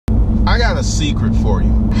I got a secret for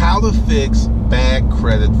you. How to fix bad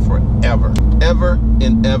credit forever. Ever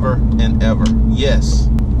and ever and ever. Yes.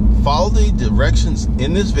 Follow the directions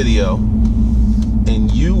in this video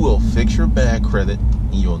and you will fix your bad credit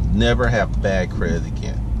and you'll never have bad credit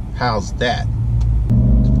again. How's that?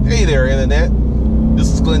 Hey there, Internet.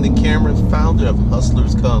 This is Glendon Cameron, founder of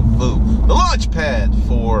Hustlers Kung Fu, the launch pad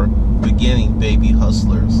for beginning baby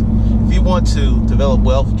hustlers. If you want to develop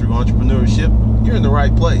wealth through entrepreneurship, you're in the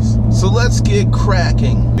right place. So let's get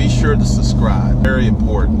cracking. Be sure to subscribe. Very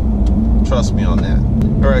important. Trust me on that.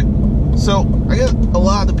 All right. So I got a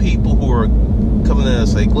lot of the people who are coming in and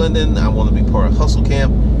say, Glendon, I want to be part of Hustle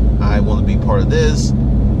Camp. I want to be part of this.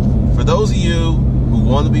 For those of you who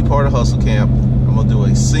want to be part of Hustle Camp, I'm going to do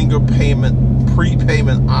a single payment,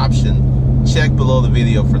 prepayment option. Check below the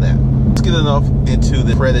video for that. Let's get enough into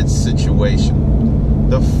the credit situation.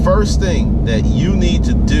 The first thing that you need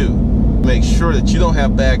to do to make sure that you don't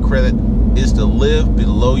have bad credit is to live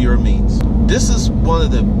below your means. This is one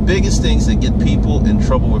of the biggest things that get people in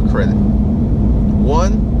trouble with credit.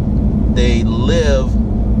 One, they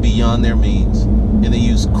live beyond their means and they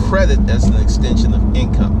use credit as an extension of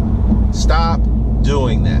income. Stop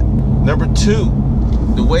doing that. Number two,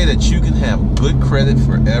 the way that you can have good credit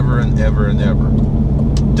forever and ever and ever.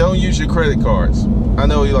 Don't use your credit cards. I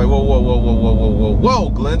know you're like, whoa,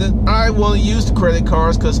 Glendon. I want to use the credit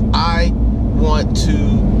cards because I want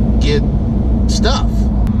to get stuff.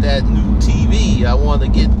 That new TV. I want to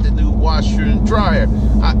get the new washer and dryer.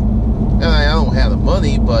 I don't have the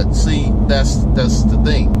money, but see, that's the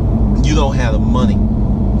thing. You don't have the money.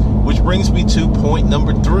 Which brings me to point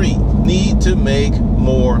number 3. Need to make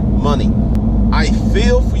more money. I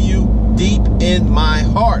feel for you deep in my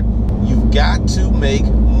heart. You've got to make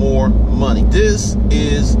more money. This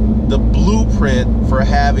is the blueprint for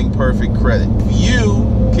having perfect credit.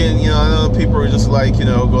 You can, I know people are just like,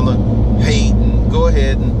 gonna hate, and go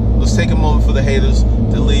ahead and let's take a moment for the haters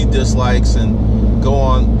to leave dislikes and go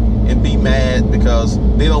on and be mad because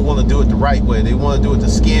they don't want to do it the right way. They want to do it the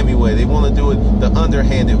scammy way. They want to do it the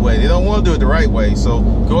underhanded way. They don't want to do it the right way. So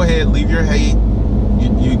go ahead, leave your hate.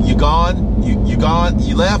 You gone, you gone,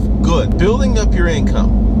 you left, good. Building up your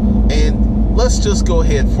income. And let's just go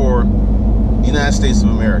ahead for the United States of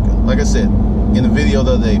America. Like I said in the video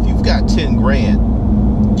the other day, if you've got 10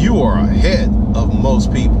 grand, you are ahead of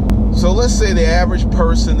most people. So let's say the average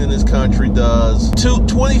person in this country does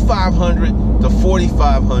 $2,500 to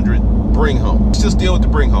 $4,500 bring home. Let's just deal with the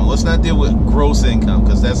bring home. Let's not deal with gross income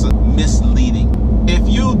because that's a misleading. If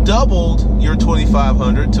you doubled your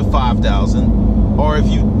 $2,500 to $5,000, or if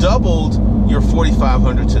you doubled your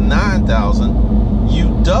 $4,500 to $9,000,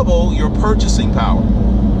 you double your purchasing power.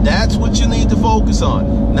 That's what you need to focus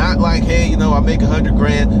on. Not like, hey, I make 100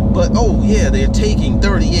 grand, but oh yeah, they're taking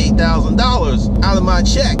 $38,000 out of my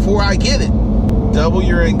check before I get it. Double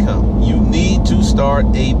your income. You need to start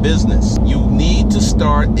a business. You need to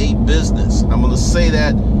start a business. I'm going to say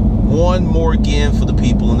that one more again for the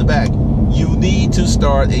people in the back. You need to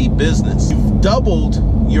start a business. You've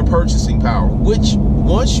doubled your purchasing power, which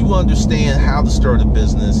once you understand how to start a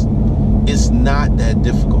business, it's not that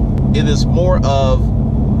difficult. It is more of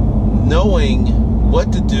knowing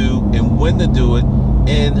what to do and when to do it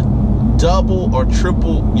and double or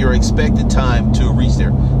triple your expected time to reach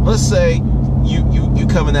there. Let's say you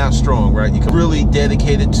coming out strong, right? You're really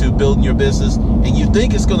dedicated to building your business and you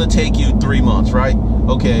think it's going to take you 3 months, right?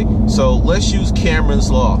 Okay, so let's use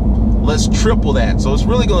Cameron's law. Let's triple that. So it's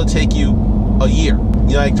really going to take you a year.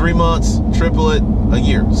 Like 3 months, triple it, a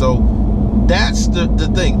year. So that's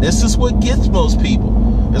the thing. This is what gets most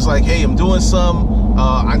people. It's like, hey, I'm doing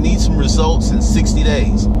I need some results in 60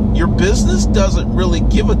 days. Your business doesn't really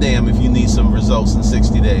give a damn if you need some results in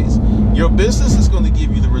 60 days. Your business is going to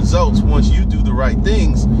give you the results once you do the right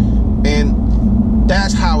things. And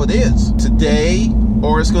that's how it is today,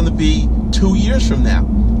 or it's going to be 2 years from now.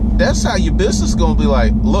 That's how your business is going to be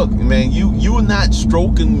like, look, man, you are not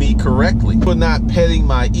stroking me correctly. You're not petting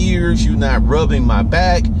my ears. You're not rubbing my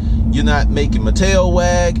back. You're not making my tail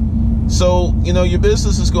wag. So, your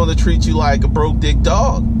business is going to treat you like a broke dick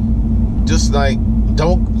dog. Just like,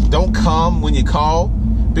 don't come when you call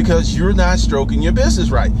because you're not stroking your business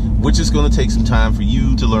right, which is going to take some time for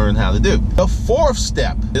you to learn how to do. The 4th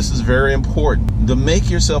step, this is very important, to make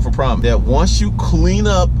yourself a promise that once you clean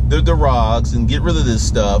up the rogs and get rid of this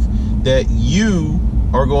stuff, that you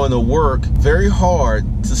are going to work very hard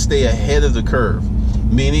to stay ahead of the curve,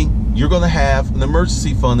 meaning you're going to have an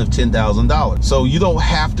emergency fund of $10,000. So you don't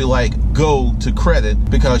have to go to credit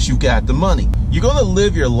because you've got the money. You're going to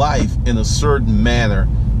live your life in a certain manner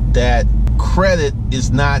that credit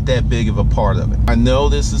is not that big of a part of it. I know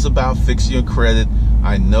this is about fixing your credit,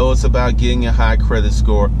 I know it's about getting a high credit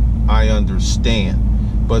score. I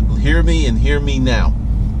understand. But hear me and hear me now.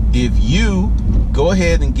 If you go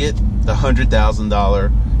ahead and get the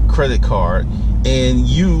 $100,000 credit card and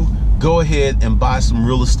you go ahead and buy some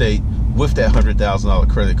real estate with that $100,000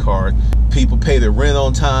 credit card, people pay their rent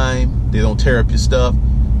on time, they don't tear up your stuff,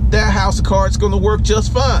 that house of cards is going to work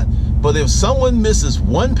just fine. But if someone misses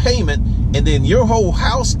one payment and then your whole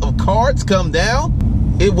house of cards come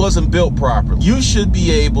down, it wasn't built properly. You should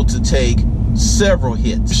be able to take several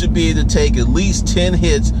hits. You should be able to take at least 10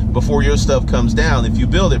 hits before your stuff comes down if you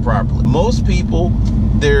build it properly. Most people,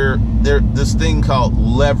 they're this thing called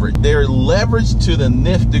leverage. They're leveraged to the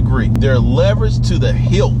nth degree. They're leveraged to the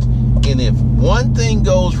hilt. And if one thing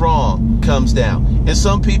goes wrong, it comes down. And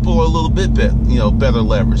some people are a little bit better, better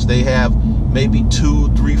leverage. They have maybe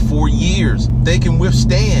 2, 3, 4 years. They can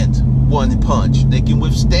withstand one punch. They can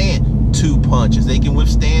withstand 2 punches. They can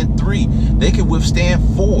withstand 3. They can withstand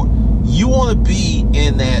 4. You want to be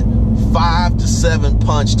in that 5 to 7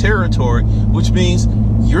 punch territory, which means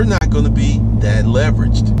you're not going to be that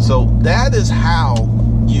leveraged. So that is how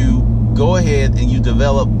you go ahead and you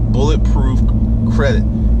develop bulletproof credit.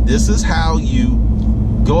 This is how you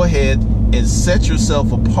go ahead and set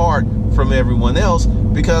yourself apart from everyone else,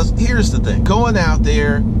 because here's the thing. Going out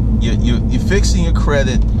there, you're fixing your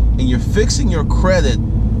credit, and you're fixing your credit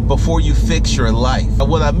before you fix your life. And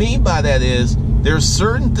what I mean by that is there's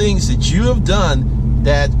certain things that you have done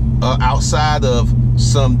that are outside of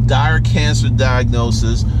some dire cancer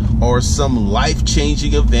diagnosis or some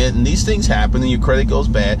life-changing event, and these things happen and your credit goes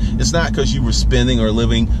bad. It's not because you were spending or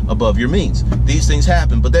living above your means. These things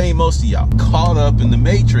happen, but that ain't most of y'all. Caught up in the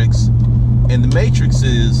matrix, and the matrix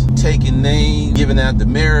is taking names, giving out the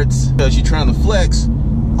merits, because you're trying to flex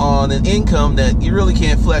on an income that you really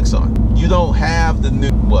can't flex on. You don't have the new,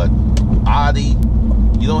 Audi,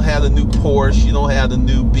 you don't have the new Porsche, you don't have the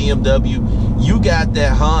new BMW, you got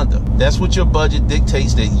that Honda. That's what your budget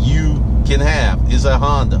dictates that you can have, is a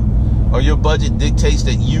Honda. Or your budget dictates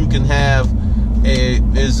that you can have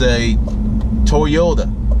is a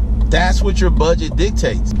Toyota. That's what your budget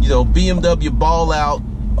dictates. BMW ball out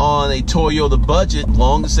on a Toyota budget.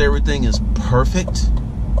 Long as everything is perfect,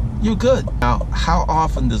 you're good. Now, how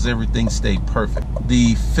often does everything stay perfect?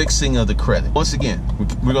 The fixing of the credit. Once again,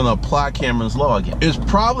 we're going to apply Cameron's law again. It's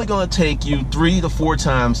probably going to take you 3 to 4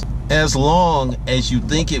 times as long as you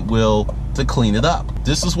think it will to clean it up.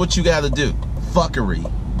 This is what you got to do.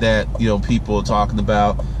 Fuckery that people are talking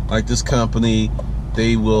about, like this company,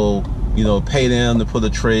 they will pay them to put a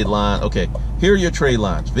trade line. Okay, here are your trade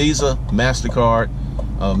lines: Visa, MasterCard,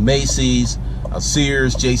 Macy's,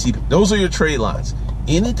 Sears, JC. Those are your trade lines.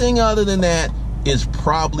 Anything other than that is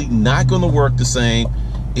probably not going to work the same,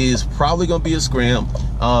 is probably going to be a scam.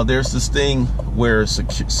 There's this thing where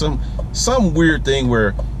some weird thing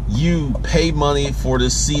where you pay money for the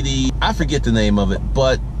CD. I forget the name of it,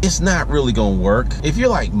 but it's not really going to work. If you're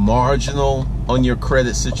like marginal on your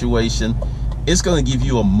credit situation, it's going to give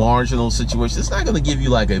you a marginal situation. It's not going to give you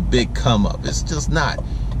like a big come up. It's just not.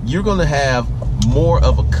 You're going to have more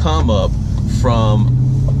of a come up from,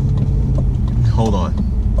 hold on,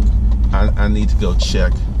 I need to go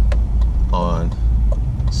check on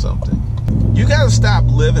something. You got to stop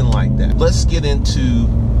living like that. Let's get into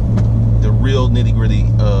the real nitty-gritty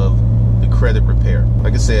of the credit repair.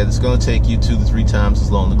 Like I said, it's going to take you 2 to 3 times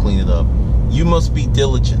as long to clean it up. You must be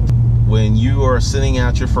diligent when you are sending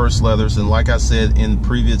out your first letters. And like I said in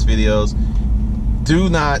previous videos, do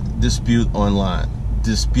not dispute online.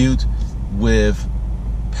 Dispute with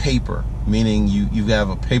paper, meaning you have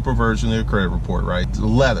a paper version of your credit report, right? The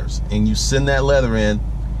letters, and you send that letter in,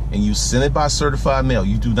 and you send it by certified mail.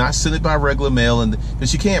 You do not send it by regular mail, and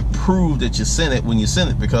because you can't prove that you sent it when you send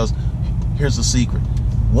it. Because here's the secret: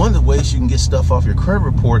 one of the ways you can get stuff off your credit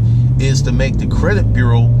report is to make the credit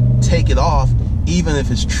bureau take it off, even if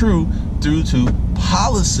it's true, due to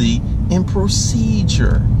policy and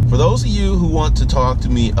procedure. For those of you who want to talk to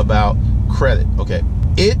me about credit, okay,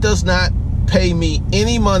 it does not pay me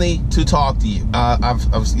any money to talk to you. I've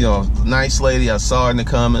nice lady, I saw her in the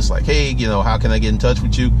comments like, hey, how can I get in touch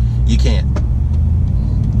with you? You can't.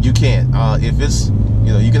 You can't. If it's,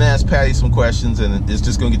 you can ask Patty some questions and it's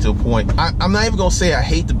just going to get to a point. I'm not even going to say I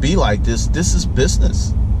hate to be like this. This is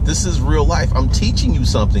business. This is real life. I'm teaching you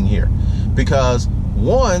something here, because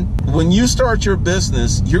one, when you start your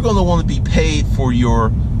business, you're going to want to be paid for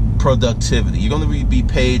your productivity. You're going to be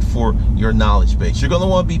paid for your knowledge base. You're going to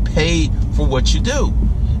want to be paid for what you do.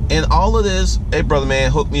 And all of this, hey brother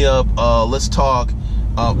man, hook me up, let's talk.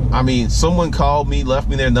 I mean, someone called me, left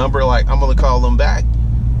me their number, like I'm going to call them back.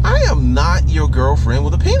 I am not your girlfriend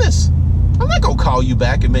with a penis. I'm not gonna call you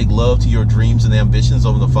back and make love to your dreams and ambitions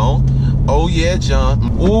over the phone. Oh yeah,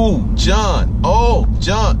 John. Ooh, John. Oh,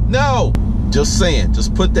 John. No. Just saying.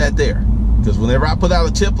 Just put that there. Because whenever I put out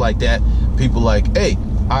a tip like that, people like, hey,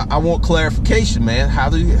 I want clarification, man. How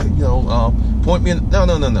do you, point me in?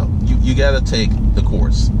 No. You got to take the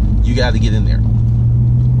course. You got to get in there.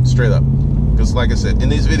 Straight up. Because like I said, in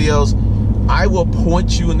these videos, I will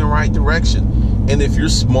point you in the right direction. And if you're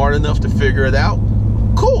smart enough to figure it out,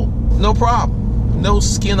 cool. No problem. No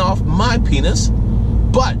skin off my penis.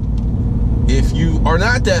 But if you are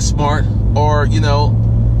not that smart, or, and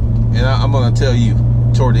I'm going to tell you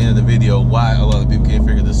toward the end of the video why a lot of people can't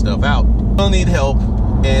figure this stuff out. You'll need help,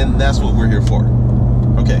 and that's what we're here for.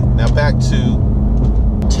 Okay, now back to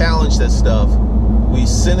challenge that stuff. We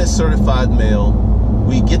send it certified mail.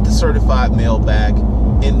 We get the certified mail back,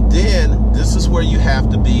 and then this is where you have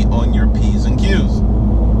to be on your P's and Q's.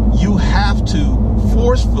 You have to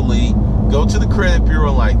forcefully go to the credit bureau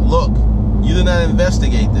and like, look, you did not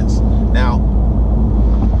investigate this. Now,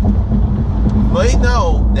 they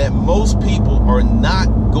know that most people are not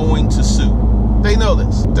going to sue. They know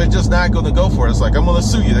this. They're just not going to go for it. It's like, I'm going to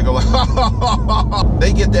sue you. They go like,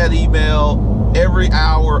 they get that email every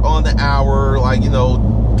hour on the hour, like,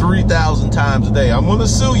 3,000 times a day. I'm going to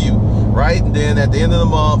sue you, right? And then at the end of the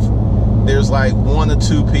month, there's like 1 or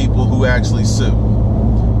 2 people who actually sue.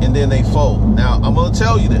 And then they fold. Now, I'm going to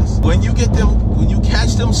tell you this. When you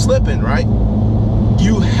catch them slipping, right?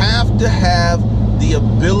 You have to have the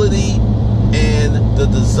ability and the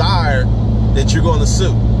desire that you're going to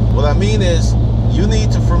sue. What I mean is, you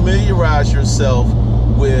need to familiarize yourself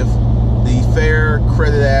with the Fair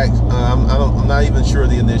Credit Act. I'm not even sure of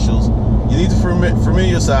the initials. You need to familiarize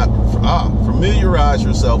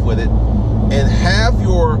yourself with it and have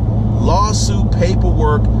your lawsuit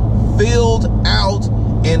paperwork filled out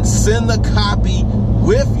and send a copy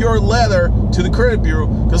with your letter to the credit bureau.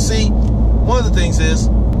 Because see, one of the things is,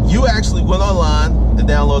 you actually went online and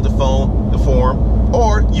downloaded the form,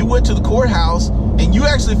 or you went to the courthouse and you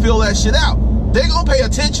actually fill that shit out. They're gonna pay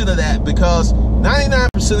attention to that because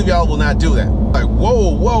 99% of y'all will not do that. Like,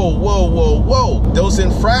 whoa. Those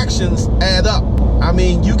infractions add up. I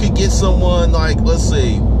mean, you could get someone like, let's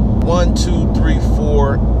see, 1, 2, 3,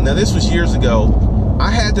 4. Now this was years ago. I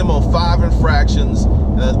had them on 5 infractions,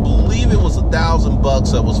 and I believe it was $1,000.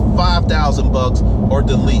 So it was $5,000 or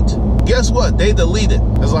delete. Guess what? They deleted.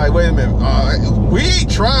 It's like, wait a minute. We ain't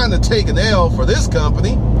trying to take an L for this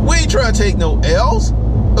company. We ain't trying to take no L's.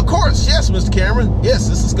 Of course, yes, Mr. Cameron. Yes,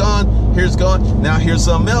 this is gone. Here's gone. Now here's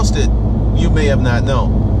something else that you may have not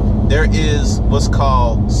known. There is what's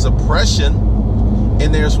called suppression,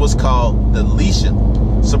 and there's what's called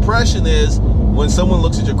deletion. Suppression is when someone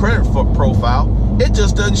looks at your credit profile, it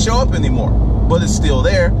just doesn't show up anymore, but it's still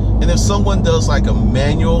there. And if someone does like a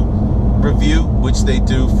manual review, which they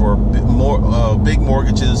do for big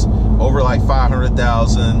mortgages over like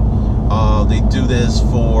 500,000, they do this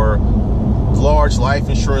for large life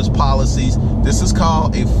insurance policies. This is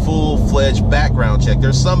called a full-fledged background check.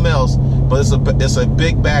 There's something else, but it's a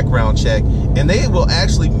big background check, and they will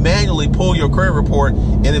actually manually pull your credit report.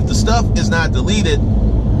 And if the stuff is not deleted,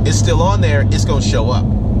 it's still on there, it's going to show up.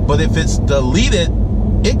 But if it's deleted,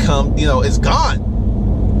 it's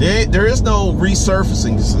gone. There is no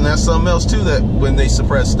resurfacing. And that's something else too, that when they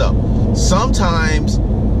suppress stuff, sometimes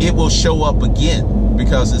it will show up again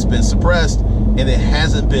because it's been suppressed and it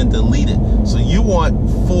hasn't been deleted. So you want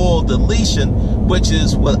full deletion, which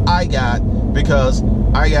is what I got, because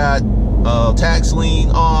I got tax lien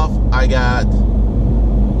off, I got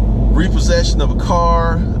repossession of a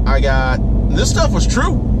car, this stuff was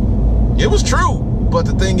true. It was true. But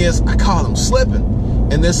the thing is, I caught them slipping.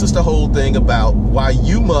 And this is the whole thing about why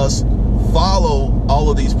you must follow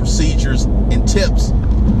all of these procedures and tips.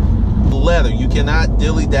 Letter, you cannot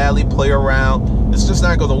dilly-dally, play around. It's just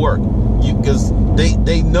not going to work. Because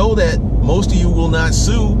they know that most of you will not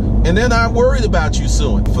sue, and they're not worried about you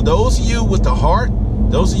suing. For those of you with the heart,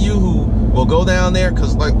 those of you who will go down there,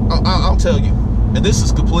 because like I'll tell you, and this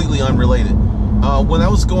is completely unrelated. When I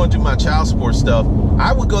was going through my child support stuff,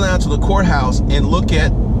 I would go down to the courthouse and look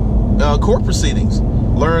at court proceedings,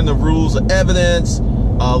 learn the rules of evidence,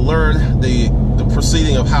 learn the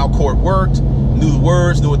proceeding of how court worked, knew the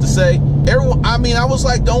words, knew what to say. I was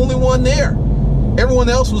like the only one there. Everyone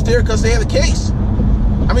else was there because they had a case.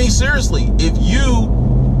 I mean, seriously, if you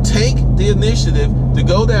take the initiative to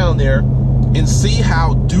go down there and see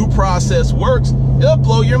how due process works, it'll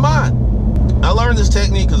blow your mind. I learned this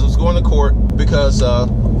technique because I was going to court, because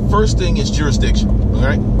first thing is jurisdiction, all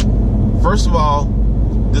right? First of all,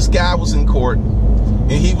 this guy was in court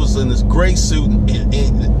and he was in this gray suit, and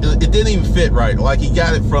it didn't even fit right, like he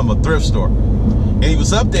got it from a thrift store. And he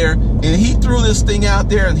was up there, and he threw this thing out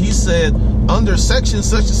there, and he said, under section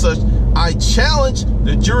such and such, I challenge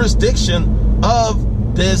the jurisdiction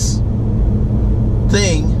of this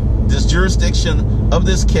thing, this jurisdiction of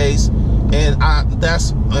this case,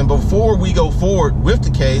 and before we go forward with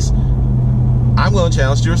the case, I'm going to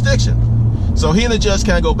challenge jurisdiction. So he and the judge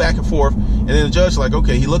kind of go back and forth, and then the judge, like,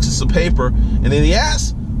 okay, he looks at some paper, and then he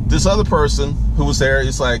asks this other person who was there,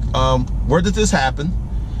 it's like, where did this happen?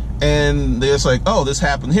 And they're like, oh, this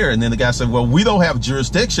happened here. And then the guy said, well, we don't have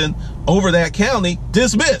jurisdiction over that county.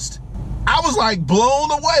 Dismissed. I was like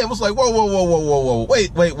blown away. I was like, whoa, whoa, whoa, whoa, whoa, whoa,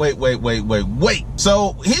 wait.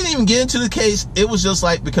 So he didn't even get into the case. It was just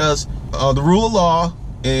like, because the rule of law,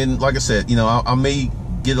 and like I said, you know, I may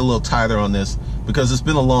get a little tighter on this because it's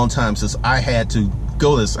been a long time since I had to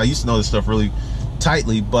go this. I used to know this stuff really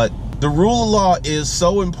tightly, but the rule of law is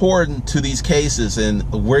so important to these cases, and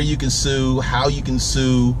where you can sue, how you can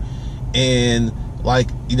sue, and like,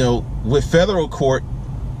 you know, with federal court,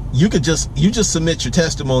 you just submit your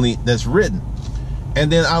testimony that's written.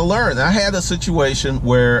 And then I learned, I had a situation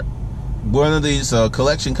where one of these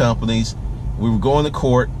collection companies, we were going to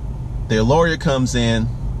court, their lawyer comes in,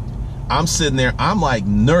 I'm sitting there, I'm like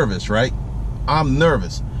nervous, right? I'm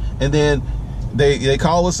nervous. And then they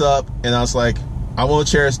call us up, and I was like, I want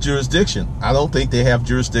to cherish jurisdiction. I don't think they have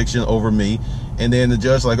jurisdiction over me. And then the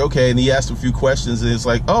judge's like, okay, and he asked a few questions, and it's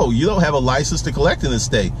like, oh, you don't have a license to collect in this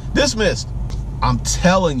state. Dismissed. I'm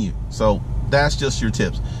telling you. So that's just your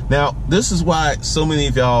tips. Now, this is why so many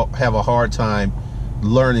of y'all have a hard time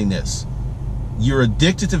learning this. You're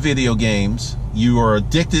addicted to video games. You are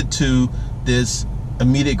addicted to this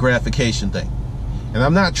immediate gratification thing. And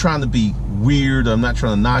I'm not trying to be weird. I'm not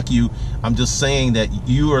trying to knock you. I'm just saying that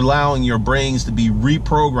you are allowing your brains to be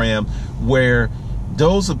reprogrammed, where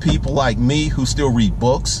those are people like me who still read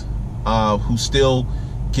books, who still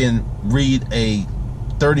can read a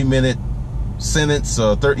 30-minute sentence,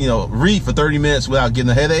 read for 30 minutes without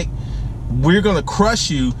getting a headache. We're going to crush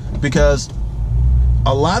you, because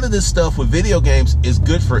a lot of this stuff with video games is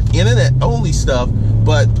good for internet-only stuff,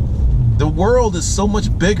 but the world is so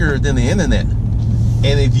much bigger than the internet.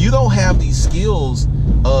 And if you don't have these skills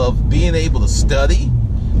of being able to study,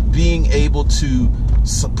 being able to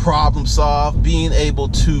problem solve, being able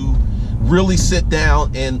to really sit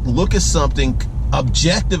down and look at something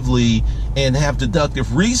objectively and have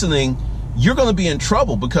deductive reasoning, you're going to be in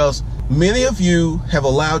trouble, because many of you have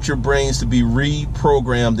allowed your brains to be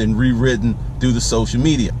reprogrammed and rewritten through the social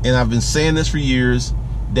media. And I've been saying this for years,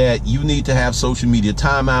 that you need to have social media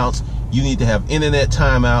timeouts. You need to have internet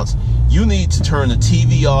timeouts. You need to turn the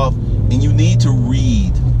TV off, and you need to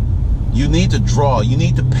read. You need to draw. You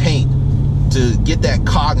need to paint to get that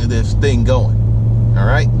cognitive thing going. All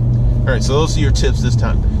right? All right, so those are your tips this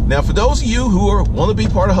time. Now, for those of you who want to be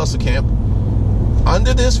part of Hustle Camp,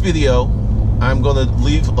 under this video, I'm going to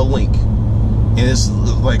leave a link. And it's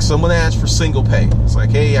like someone asked for single pay. It's like,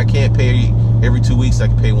 hey, I can't pay every 2 weeks. I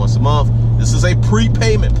can pay once a month. This is a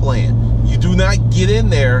prepayment plan. You do not get in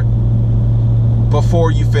there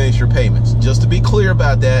before you finish your payments. Just to be clear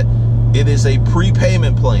about that, it is a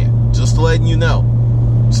prepayment plan. Just letting you know.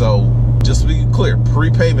 So just to be clear,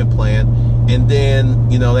 prepayment plan, and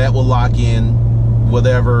then, you know, that will lock in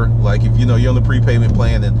whatever. Like, if you know you're on the prepayment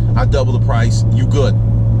plan and I double the price, you good.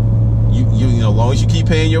 You know, as long as you keep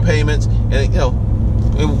paying your payments, and you know,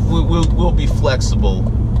 we'll be flexible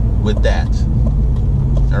with that.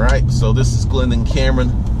 All right. So this is Glendon Cameron,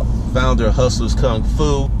 founder of Hustlers Kung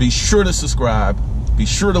Fu. Be sure to subscribe. Be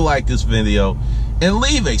sure to like this video and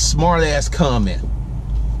leave a smart ass comment.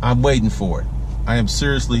 I'm waiting for it. I am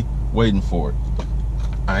seriously waiting for it.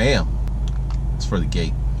 I am. It's for the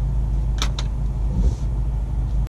gate.